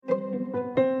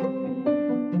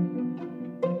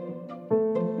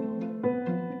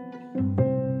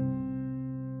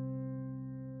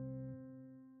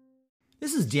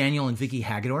Daniel and Vicki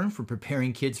Hagedorn from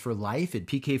Preparing Kids for Life at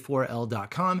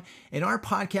pk4l.com, and our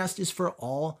podcast is for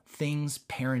all things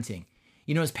parenting.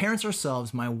 You know, as parents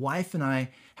ourselves, my wife and I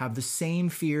have the same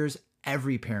fears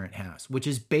every parent has, which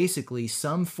is basically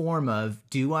some form of,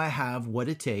 do I have what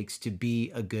it takes to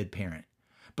be a good parent?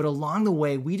 But along the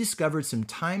way, we discovered some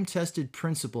time-tested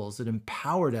principles that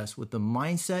empowered us with the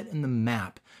mindset and the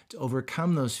map to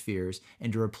overcome those fears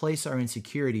and to replace our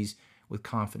insecurities with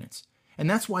confidence. And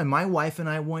that's why my wife and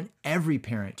I want every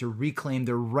parent to reclaim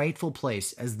their rightful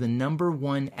place as the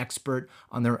 #1 expert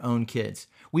on their own kids.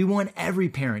 We want every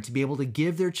parent to be able to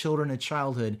give their children a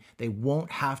childhood they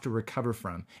won't have to recover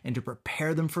from and to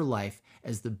prepare them for life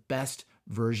as the best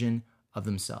version of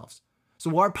themselves.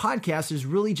 So our podcast is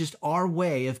really just our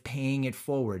way of paying it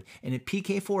forward. And at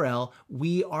PK4L,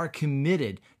 we are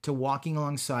committed to walking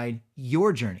alongside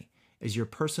your journey as your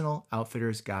personal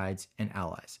outfitters, guides, and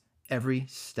allies every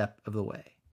step of the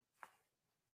way.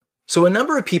 So a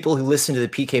number of people who listen to the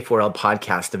PK4L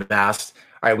podcast have asked,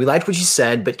 all right, we liked what you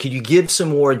said, but could you give some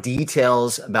more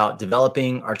details about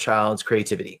developing our child's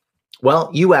creativity? Well,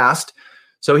 you asked,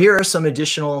 so here are some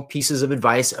additional pieces of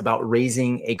advice about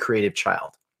raising a creative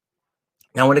child.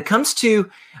 Now, when it comes to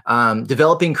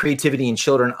developing creativity in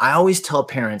children, I always tell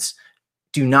parents,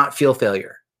 do not feel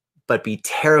failure, but be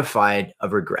terrified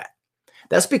of regret.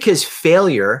 That's because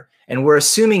failure, and we're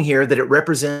assuming here that it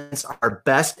represents our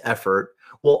best effort,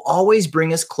 will always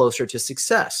bring us closer to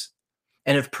success.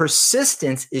 And if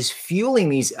persistence is fueling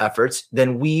these efforts,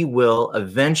 then we will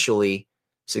eventually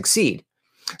succeed.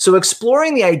 So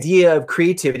exploring the idea of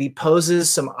creativity poses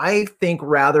some, I think,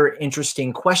 rather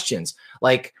interesting questions,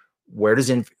 like where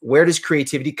does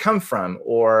creativity come from?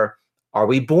 Or are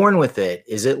we born with it?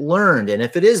 Is it learned? And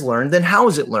if it is learned, then how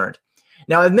is it learned?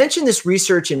 Now, I've mentioned this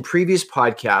research in previous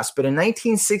podcasts, but in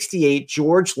 1968,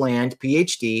 George Land,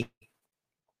 PhD,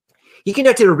 he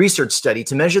conducted a research study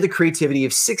to measure the creativity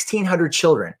of 1,600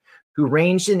 children who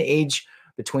ranged in age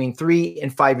between 3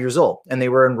 and 5 years old, and they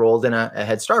were enrolled in a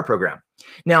Head Start program.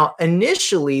 Now,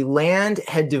 initially, Land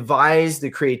had devised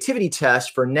the creativity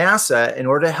test for NASA in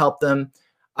order to help them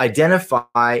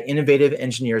identify innovative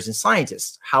engineers and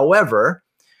scientists. However,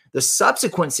 the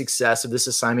subsequent success of this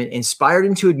assignment inspired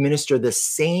him to administer the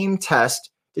same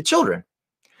test to children.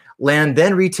 Land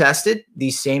then retested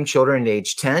these same children at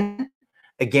age 10,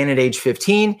 again at age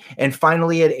 15, and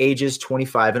finally at ages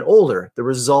 25 and older. The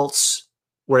results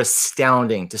were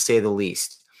astounding, to say the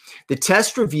least. The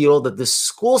test revealed that the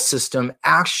school system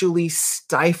actually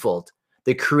stifled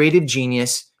the creative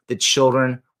genius that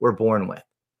children were born with.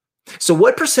 So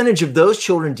what percentage of those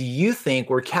children do you think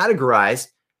were categorized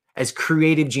as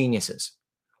creative geniuses?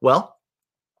 Well,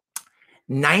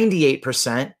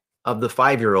 98% of the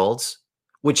 5-year-olds,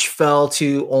 which fell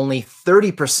to only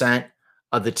 30%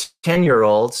 of the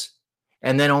 10-year-olds,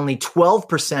 and then only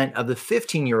 12% of the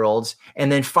 15-year-olds.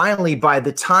 And then finally, by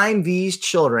the time these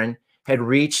children had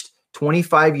reached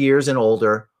 25 years and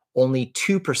older, only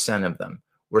 2% of them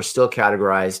were still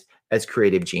categorized as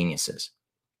creative geniuses.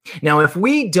 Now, if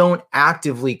we don't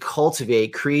actively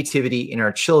cultivate creativity in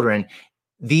our children,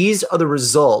 these are the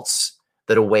results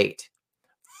that await.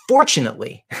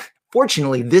 Fortunately,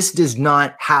 this does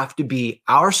not have to be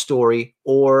our story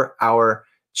or our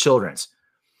children's.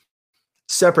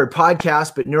 Separate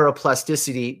podcast, but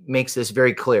neuroplasticity makes this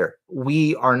very clear.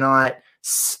 We are not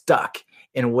stuck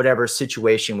in whatever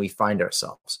situation we find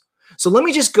ourselves. So let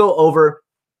me just go over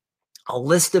a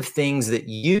list of things that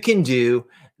you can do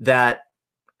that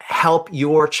help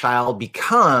your child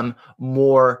become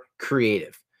more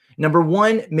creative. Number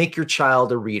one, make your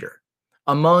child a reader.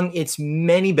 Among its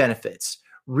many benefits,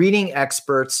 reading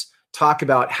experts talk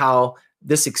about how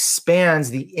this expands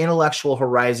the intellectual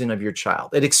horizon of your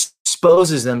child. It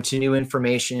exposes them to new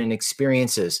information and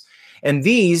experiences. And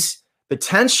these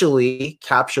potentially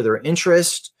capture their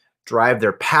interest, drive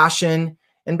their passion,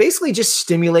 and basically just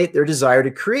stimulate their desire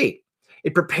to create.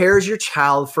 It prepares your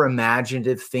child for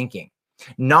imaginative thinking.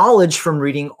 Knowledge from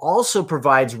reading also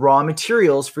provides raw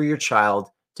materials for your child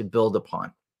to build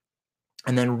upon.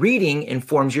 And then reading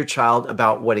informs your child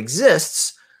about what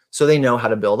exists so they know how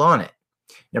to build on it.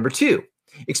 Number two,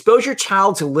 expose your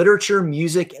child to literature,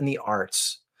 music, and the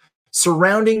arts.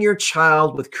 Surrounding your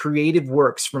child with creative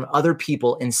works from other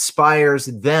people inspires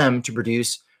them to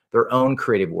produce their own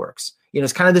creative works. You know,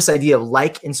 it's kind of this idea of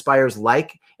like inspires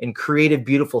like, and creative,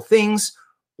 beautiful things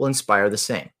will inspire the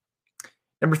same.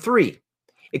 Number three,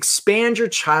 expand your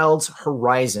child's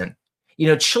horizon. You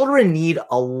know, children need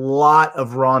a lot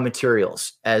of raw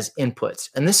materials as inputs.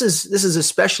 And this is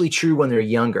especially true when they're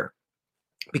younger,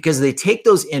 because they take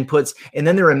those inputs and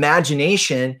then their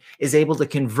imagination is able to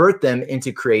convert them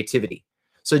into creativity.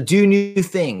 So do new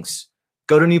things,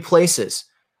 go to new places.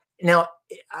 Now,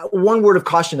 one word of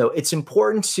caution, though, it's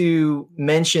important to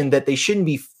mention that they shouldn't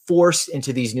be forced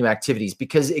into these new activities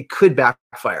because it could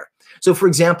backfire. So, for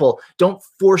example, don't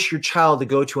force your child to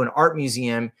go to an art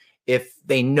museum if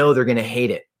they know they're going to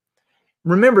hate it.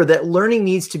 Remember that learning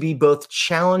needs to be both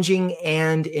challenging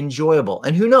and enjoyable.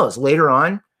 And who knows, later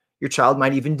on, your child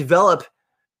might even develop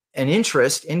an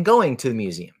interest in going to the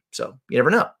museum. So you never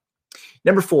know.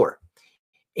 Number 4,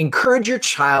 encourage your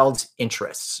child's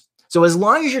interests. So as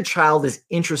long as your child is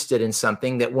interested in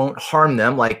something that won't harm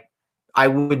them, like I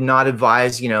would not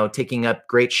advise, taking up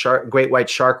great white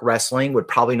shark wrestling would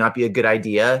probably not be a good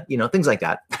idea, things like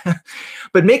that.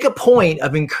 But make a point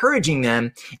of encouraging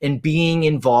them and being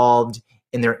involved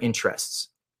in their interests.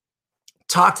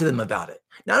 Talk to them about it,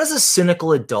 not as a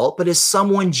cynical adult, but as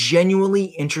someone genuinely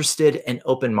interested and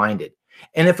open-minded.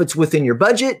 And if it's within your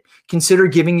budget, consider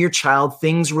giving your child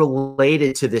things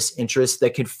related to this interest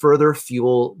that could further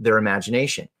fuel their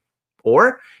imagination.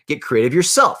 Or get creative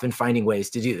yourself in finding ways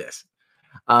to do this.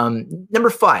 Number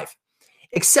 5,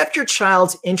 accept your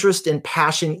child's interest and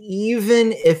passion,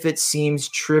 even if it seems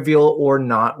trivial or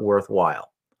not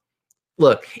worthwhile.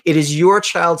 Look, it is your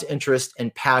child's interest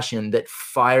and passion that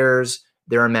fires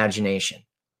their imagination.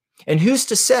 And who's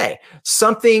to say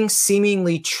something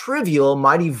seemingly trivial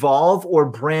might evolve or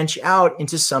branch out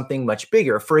into something much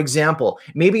bigger? For example,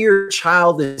 maybe your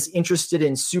child is interested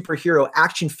in superhero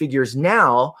action figures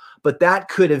now, but that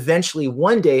could eventually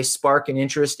one day spark an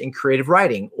interest in creative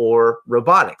writing or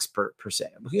robotics per se.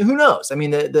 Who knows? I mean,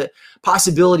 the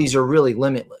possibilities are really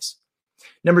limitless.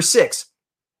 Number 6,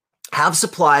 have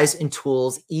supplies and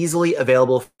tools easily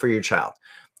available for your child.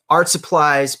 Art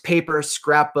supplies, paper,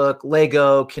 scrapbook,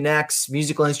 Lego, K'NEX,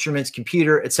 musical instruments,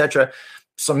 computer, etc.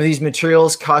 Some of these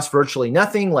materials cost virtually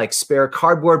nothing, like spare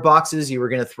cardboard boxes you were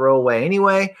going to throw away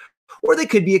anyway, or they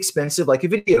could be expensive, like a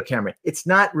video camera. It's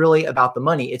not really about the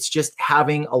money. It's just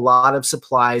having a lot of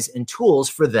supplies and tools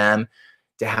for them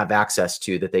to have access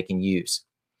to that they can use.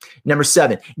 Number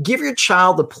 7, give your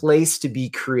child a place to be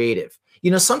creative.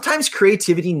 Sometimes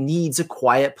creativity needs a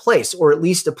quiet place, or at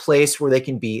least a place where they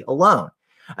can be alone.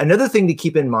 Another thing to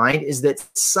keep in mind is that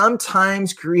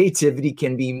sometimes creativity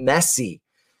can be messy.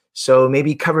 So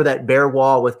maybe cover that bare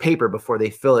wall with paper before they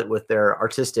fill it with their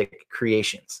artistic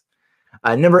creations.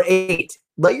 Number 8,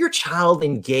 let your child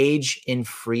engage in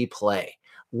free play.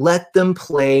 Let them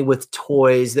play with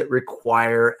toys that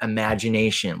require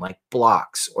imagination, like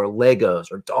blocks or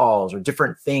Legos or dolls or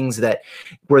different things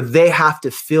where they have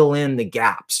to fill in the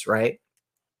gaps, right?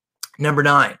 Number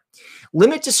 9,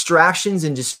 limit distractions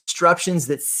and disruptions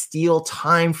that steal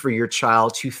time for your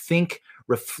child to think,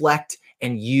 reflect,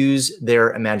 and use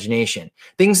their imagination.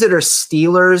 Things that are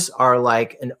stealers are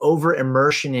like an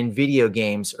over-immersion in video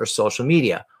games or social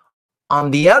media. On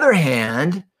the other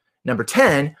hand, number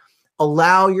 10,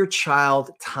 allow your child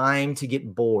time to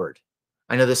get bored.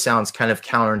 I know this sounds kind of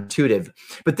counterintuitive,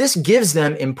 but this gives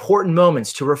them important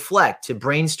moments to reflect, to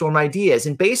brainstorm ideas,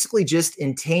 and basically just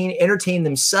entertain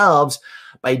themselves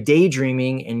by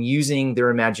daydreaming and using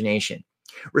their imagination.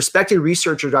 Respected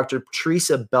researcher Dr.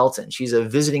 Teresa Belton, she's a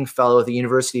visiting fellow at the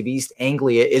University of East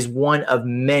Anglia, is one of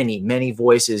many, many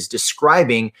voices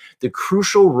describing the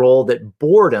crucial role that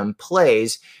boredom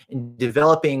plays in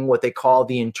developing what they call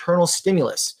the internal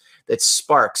stimulus that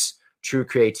sparks true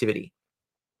creativity.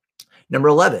 Number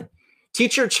 11,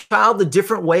 teach your child a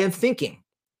different way of thinking.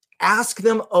 Ask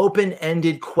them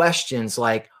open-ended questions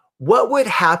like, what would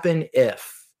happen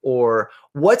if? Or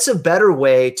what's a better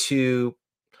way to,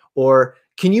 or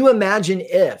can you imagine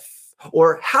if,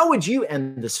 or how would you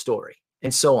end the story?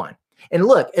 And so on. And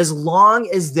look, as long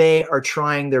as they are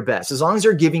trying their best, as long as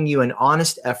they're giving you an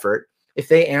honest effort, if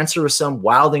they answer with some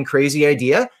wild and crazy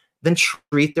idea, then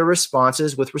treat their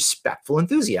responses with respectful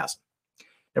enthusiasm.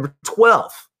 Number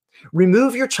 12,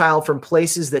 remove your child from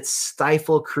places that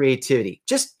stifle creativity.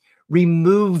 Just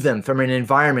remove them from an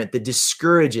environment that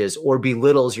discourages or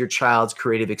belittles your child's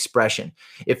creative expression.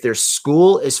 If their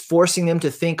school is forcing them to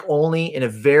think only in a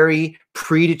very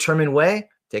predetermined way,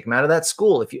 take them out of that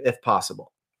school if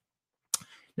possible.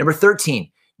 Number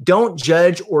 13, don't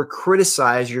judge or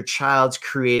criticize your child's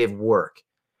creative work.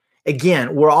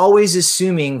 Again, we're always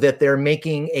assuming that they're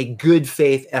making a good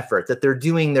faith effort, that they're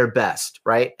doing their best,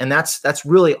 right? And that's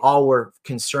really all we're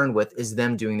concerned with, is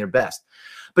them doing their best.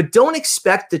 But don't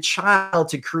expect the child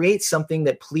to create something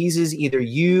that pleases either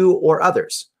you or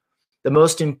others. The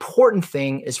most important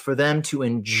thing is for them to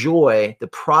enjoy the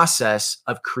process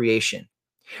of creation.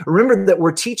 Remember that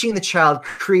we're teaching the child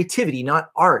creativity,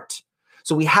 not art.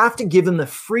 So we have to give them the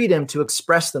freedom to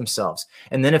express themselves.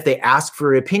 And then if they ask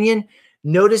for an opinion,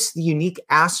 notice the unique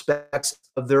aspects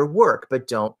of their work, but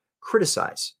don't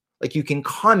criticize. Like you can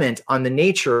comment on the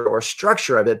nature or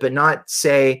structure of it, but not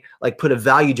say, like, put a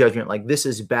value judgment like this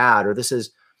is bad or this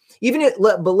is even it.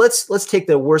 But let's take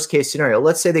the worst case scenario.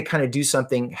 Let's say they kind of do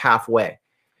something halfway.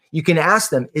 You can ask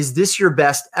them, is this your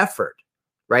best effort?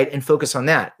 Right? And focus on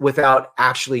that without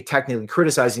actually technically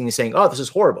criticizing and saying, oh, this is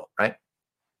horrible, right?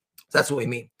 So that's what we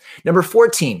mean. Number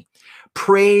 14,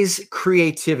 praise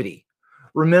creativity.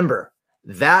 Remember,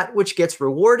 that which gets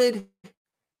rewarded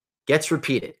gets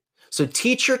repeated. So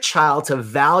teach your child to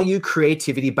value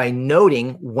creativity by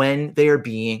noting when they are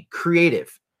being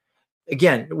creative.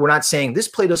 Again, we're not saying this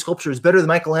Play-Doh sculpture is better than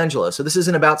Michelangelo. So this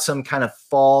isn't about some kind of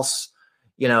false,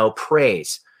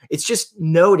 praise. It's just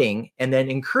noting and then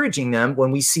encouraging them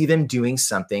when we see them doing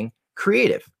something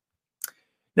creative.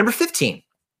 Number 15,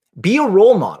 be a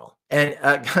role model. And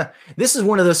this is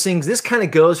one of those things, this kind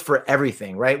of goes for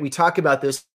everything, right? We talk about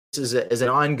this as an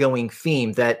ongoing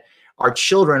theme that our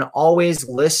children always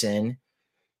listen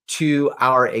to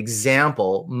our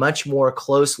example much more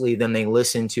closely than they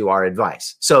listen to our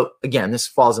advice. So again, this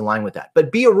falls in line with that.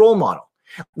 But be a role model.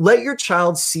 Let your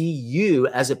child see you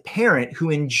as a parent who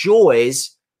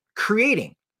enjoys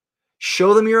creating.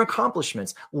 Show them your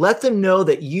accomplishments. Let them know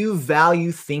that you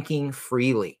value thinking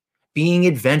freely, being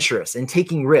adventurous, and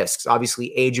taking risks,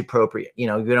 obviously age appropriate. You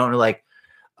don't like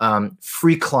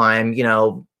free climb,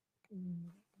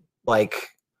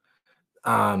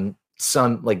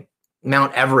 some like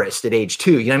Mount Everest at age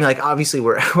 2. Like obviously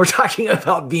we're talking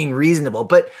about being reasonable,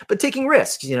 but taking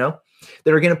risks, that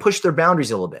are going to push their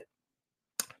boundaries a little bit.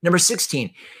 Number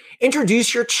 16,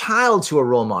 introduce your child to a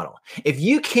role model. If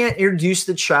you can't introduce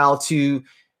the child to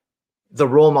the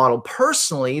role model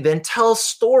personally, then tell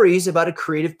stories about a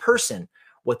creative person,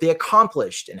 what they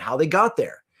accomplished and how they got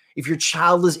there. If your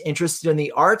child is interested in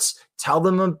the arts, tell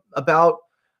them about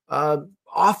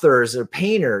authors or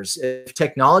painters. If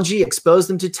technology, expose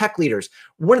them to tech leaders.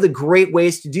 One of the great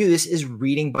ways to do this is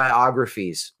reading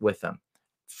biographies with them.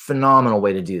 Phenomenal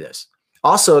way to do this.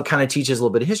 Also, it kind of teaches a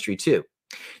little bit of history too.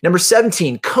 Number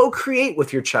 17, co-create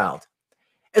with your child.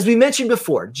 As we mentioned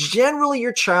before, generally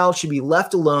your child should be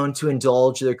left alone to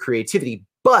indulge their creativity,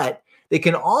 but they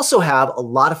can also have a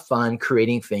lot of fun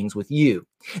creating things with you.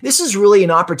 This is really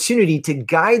an opportunity to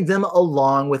guide them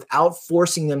along without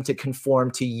forcing them to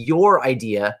conform to your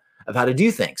idea of how to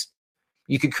do things.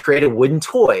 You could create a wooden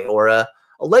toy or a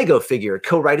Lego figure,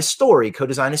 co-write a story,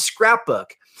 co-design a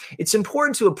scrapbook. It's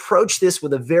important to approach this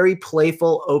with a very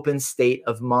playful, open state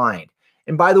of mind.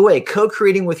 And by the way,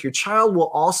 co-creating with your child will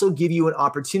also give you an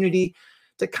opportunity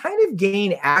to kind of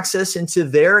gain access into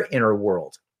their inner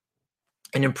world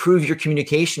and improve your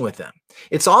communication with them.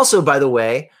 It's also, by the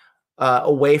way,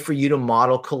 a way for you to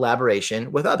model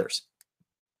collaboration with others.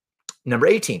 Number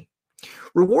 18,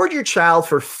 reward your child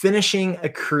for finishing a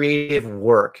creative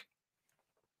work.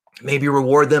 Maybe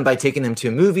reward them by taking them to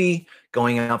a movie,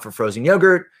 going out for frozen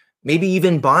yogurt, maybe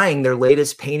even buying their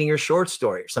latest painting or short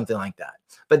story or something like that.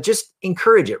 But just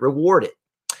encourage it, reward it.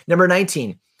 Number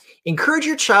 19, encourage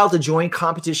your child to join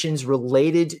competitions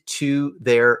related to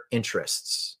their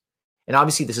interests. And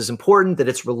obviously this is important that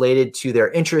it's related to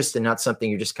their interest and not something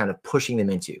you're just kind of pushing them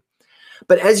into.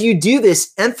 But as you do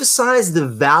this, emphasize the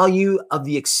value of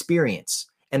the experience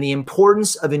and the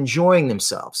importance of enjoying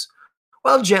themselves,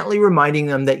 while gently reminding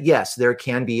them that yes, there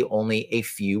can be only a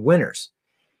few winners.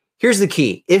 Here's the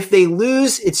key. If they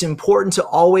lose, it's important to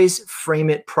always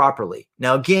frame it properly.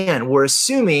 Now, again, we're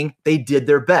assuming they did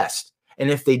their best.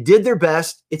 And if they did their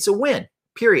best, it's a win,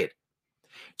 period.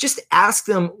 Just ask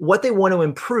them what they want to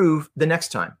improve the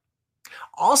next time.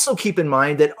 Also keep in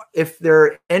mind that if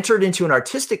they're entered into an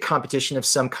artistic competition of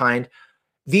some kind,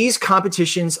 these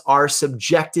competitions are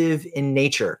subjective in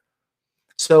nature.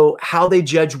 So how they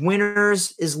judge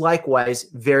winners is likewise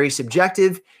very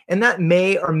subjective, and that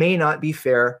may or may not be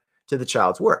fair to the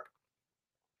child's work.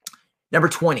 Number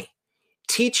 20,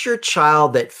 teach your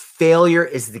child that failure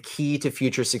is the key to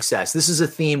future success. This is a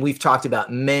theme we've talked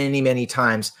about many, many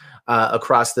times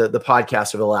across the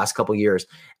podcast over the last couple of years.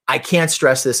 I can't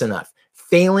stress this enough.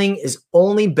 Failing is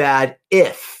only bad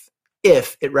if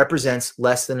it represents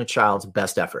less than a child's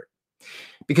best effort.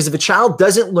 Because if a child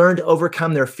doesn't learn to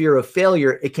overcome their fear of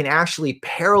failure, it can actually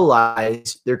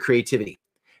paralyze their creativity.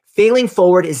 Failing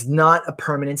forward is not a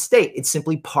permanent state. It's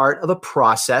simply part of a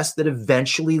process that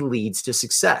eventually leads to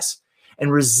success. And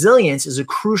resilience is a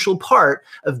crucial part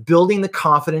of building the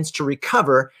confidence to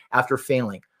recover after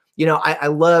failing. I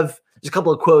love, there's a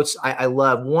couple of quotes I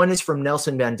love. One is from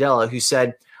Nelson Mandela, who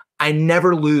said, "I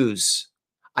never lose.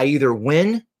 I either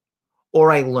win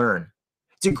or I learn."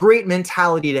 It's a great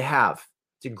mentality to have.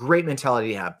 It's a great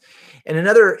mentality to have. And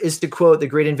another is to quote the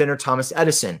great inventor Thomas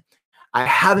Edison, I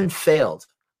haven't failed.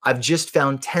 I've just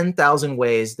found 10,000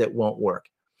 ways that won't work.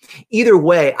 Either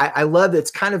way, I love that it's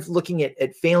kind of looking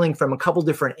at failing from a couple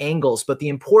different angles, but the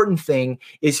important thing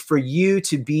is for you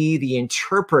to be the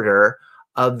interpreter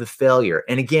of the failure.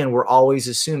 And again, we're always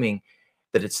assuming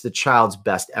that it's the child's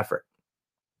best effort.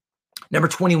 Number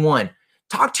 21,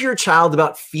 talk to your child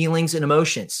about feelings and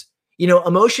emotions. You know,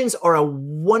 emotions are a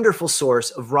wonderful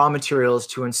source of raw materials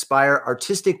to inspire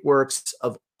artistic works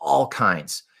of all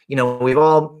kinds. You know, we've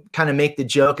all kind of make the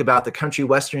joke about the country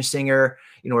western singer,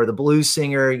 you know, or the blues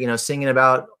singer, you know, singing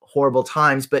about horrible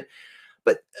times. But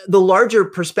the larger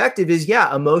perspective is,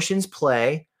 yeah, emotions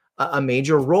play a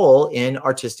major role in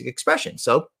artistic expression.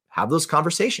 So have those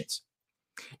conversations.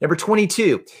 Number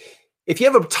 22, if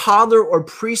you have a toddler or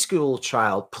preschool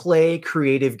child, play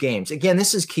creative games. Again,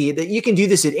 this is key that you can do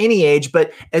this at any age,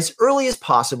 but as early as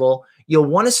possible, you'll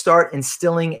want to start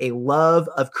instilling a love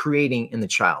of creating in the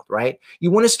child, right? You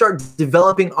want to start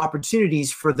developing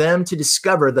opportunities for them to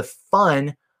discover the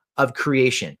fun of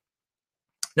creation.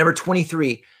 Number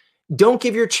 23, don't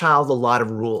give your child a lot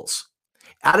of rules.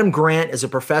 Adam Grant is a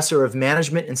professor of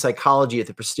management and psychology at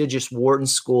the prestigious Wharton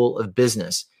School of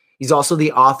Business. He's also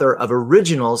the author of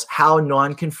Originals, How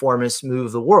Nonconformists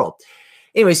Move the World.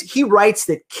 Anyways, he writes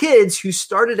that kids who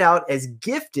started out as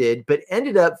gifted but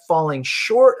ended up falling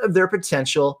short of their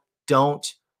potential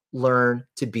don't learn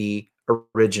to be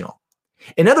original.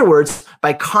 In other words,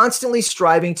 by constantly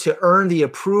striving to earn the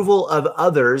approval of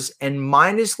others and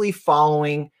mindlessly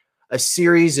following a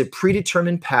series of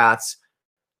predetermined paths,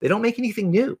 they don't make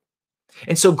anything new.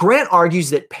 And so Grant argues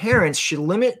that parents should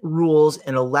limit rules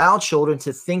and allow children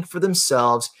to think for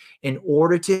themselves in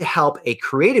order to help a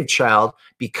creative child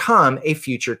become a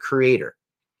future creator.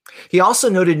 He also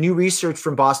noted new research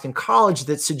from Boston College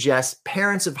that suggests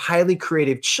parents of highly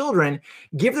creative children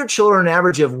give their children an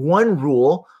average of one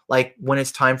rule, like when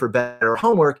it's time for bed or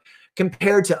homework,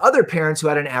 compared to other parents who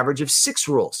had an average of 6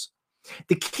 rules.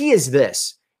 The key is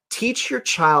this: teach your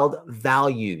child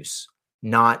values,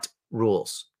 not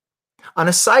rules. On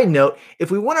a side note, if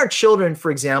we want our children,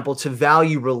 for example, to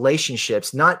value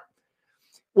relationships, let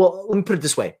me put it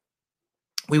this way.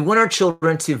 We want our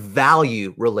children to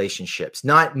value relationships,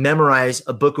 not memorize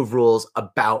a book of rules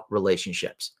about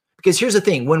relationships. Because here's the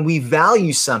thing, when we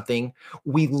value something,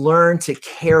 we learn to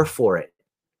care for it,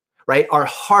 right? Our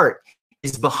heart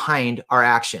is behind our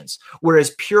actions,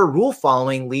 whereas pure rule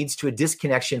following leads to a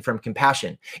disconnection from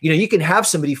compassion. You know, you can have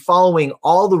somebody following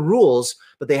all the rules,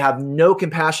 but they have no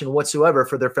compassion whatsoever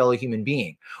for their fellow human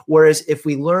being. Whereas if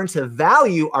we learn to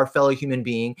value our fellow human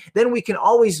being, then we can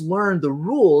always learn the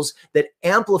rules that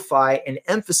amplify and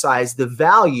emphasize the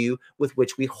value with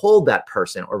which we hold that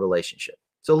person or relationship.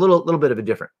 So a little bit of a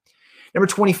different. Number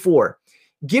 24,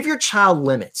 give your child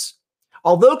limits.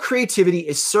 Although creativity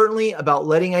is certainly about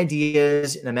letting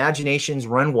ideas and imaginations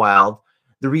run wild,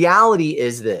 the reality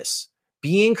is this: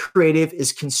 being creative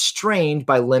is constrained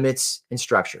by limits and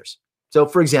structures. So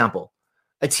for example,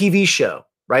 a TV show,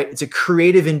 right? It's a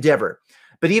creative endeavor.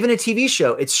 But even a TV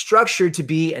show, it's structured to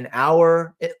be an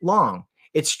hour long.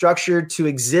 It's structured to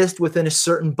exist within a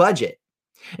certain budget.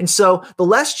 And so the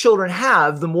less children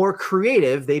have, the more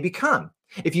creative they become.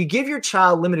 If you give your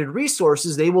child limited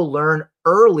resources, they will learn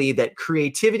early that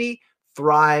creativity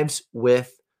thrives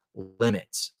with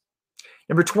limits.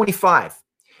 Number 25,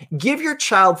 give your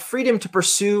child freedom to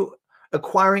pursue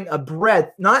acquiring a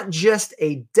breadth, not just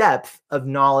a depth of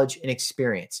knowledge and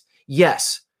experience.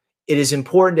 Yes, it is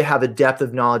important to have a depth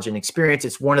of knowledge and experience.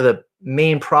 It's one of the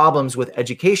main problems with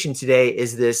education today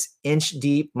is this inch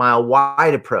deep, mile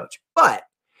wide approach. But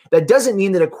that doesn't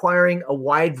mean that acquiring a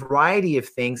wide variety of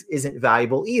things isn't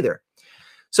valuable either.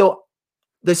 So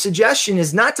the suggestion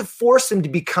is not to force them to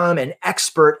become an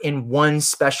expert in one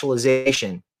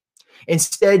specialization.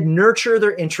 Instead, nurture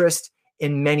their interest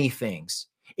in many things.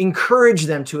 Encourage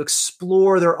them to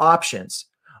explore their options.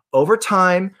 Over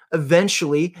time,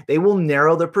 eventually, they will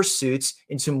narrow their pursuits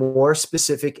into more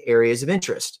specific areas of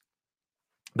interest.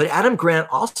 But Adam Grant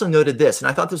also noted this, and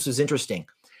I thought this was interesting.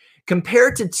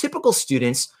 Compared to typical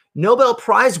students, Nobel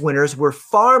Prize winners were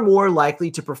far more likely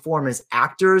to perform as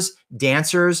actors,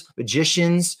 dancers,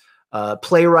 magicians,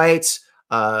 playwrights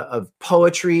of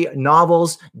poetry,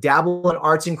 novels, dabble in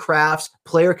arts and crafts,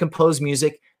 play or compose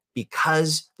music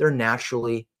because they're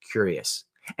naturally curious.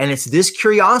 And it's this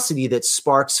curiosity that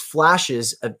sparks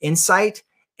flashes of insight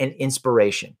and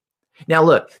inspiration. Now,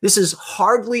 look, this is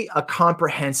hardly a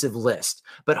comprehensive list,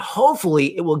 but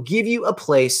hopefully it will give you a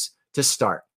place to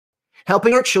start.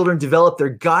 Helping our children develop their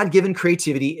God-given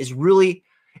creativity is really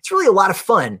a lot of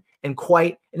fun and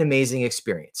quite an amazing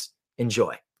experience.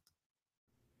 Enjoy.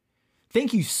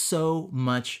 Thank you so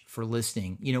much for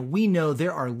listening. We know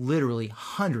there are literally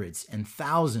hundreds and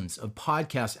thousands of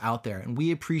podcasts out there, and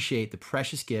we appreciate the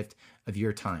precious gift of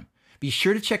your time. Be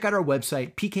sure to check out our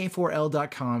website,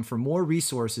 pk4l.com, for more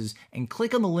resources, and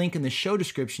click on the link in the show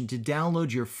description to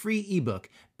download your free ebook,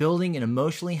 Building an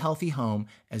Emotionally Healthy Home,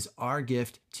 as our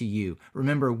gift to you.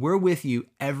 Remember, we're with you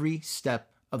every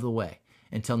step of the way.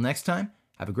 Until next time,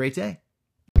 have a great day.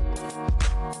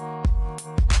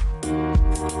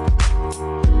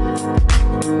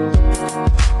 We'll be right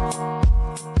back.